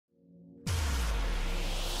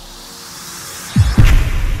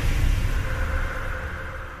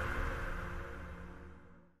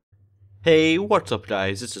Hey, what's up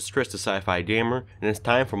guys, this is Chris the Sci-Fi Gamer, and it's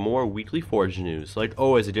time for more weekly Forge news. Like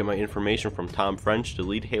always, I get my information from Tom French, the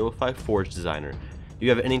lead Halo 5 Forge designer. If you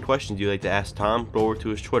have any questions you'd like to ask Tom, go over to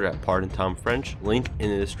his Twitter at PardonTomFrench, link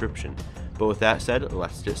in the description. But with that said,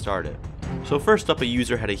 let's get started. So first up, a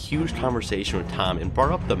user had a huge conversation with Tom and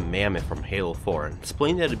brought up the Mammoth from Halo 4 and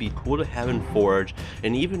explained that it'd be cool to have in Forge,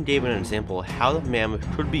 and even gave an example of how the Mammoth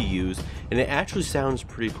could be used, and it actually sounds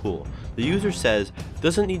pretty cool. The user says,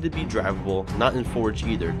 doesn't need to be drivable, not in Forge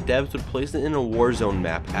either, devs would place it in a Warzone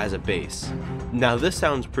map as a base. Now this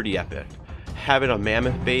sounds pretty epic, having a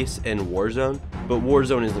Mammoth base in Warzone, but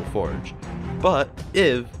Warzone isn't Forge. But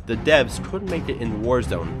if the devs could make it in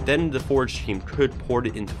Warzone, then the Forge team could port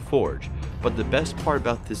it into Forge. But the best part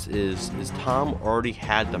about this is Tom already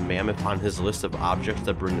had the Mammoth on his list of objects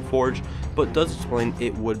to bring to Forge, but does explain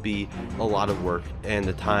it would be a lot of work and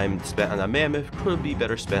the time spent on the Mammoth could be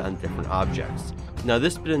better spent on different objects. Now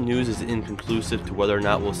this bit of news is inconclusive to whether or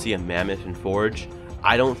not we'll see a Mammoth in Forge.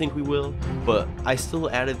 I don't think we will, but I still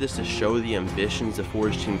added this to show the ambitions the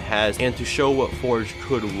Forge team has and to show what Forge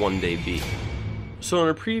could one day be. So in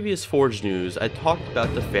a previous Forge news, I talked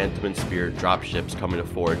about the Phantom and Spirit dropships coming to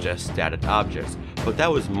Forge as static objects, but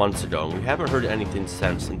that was months ago and we haven't heard anything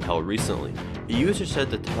since until recently. The user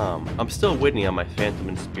said to Tom, I'm still waiting on my Phantom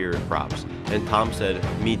and Spirit props, and Tom said,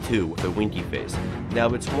 me too, with a winky face.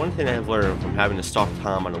 Now it's one thing I've learned from having to stalk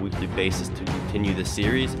Tom on a weekly basis to continue this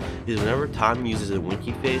series, is whenever Tom uses a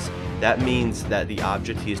winky face, that means that the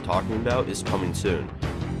object he is talking about is coming soon.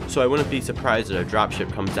 So I wouldn't be surprised if a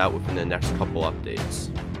dropship comes out within the next couple updates.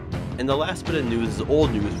 And the last bit of news is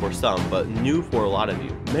old news for some, but new for a lot of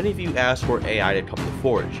you. Many of you asked for AI to come to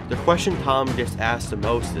Forge. The question Tom gets asked the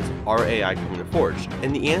most is, are AI coming to Forge?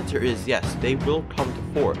 And the answer is yes, they will come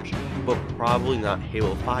to Forge, but probably not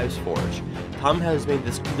Halo 5's Forge. Tom has made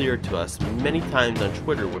this clear to us many times on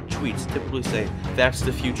Twitter with tweets typically saying, that's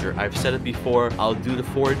the future, I've said it before, I'll do the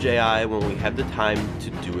Forge AI when we have the time to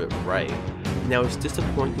do it right. Now it's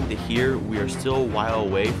disappointing to hear we are still a while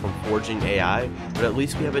away from forging AI, but at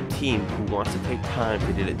least we have a team who wants to take time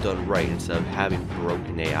to get it done right instead of having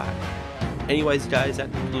broken AI. Anyways guys, that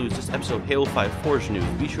concludes this episode of Halo 5 Forge News.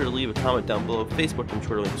 Be sure to leave a comment down below. Facebook and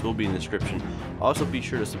Twitter links will be in the description. Also be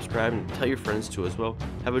sure to subscribe and tell your friends too as well.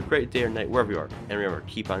 Have a great day or night wherever you are. And remember,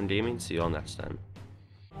 keep on gaming. See you all next time.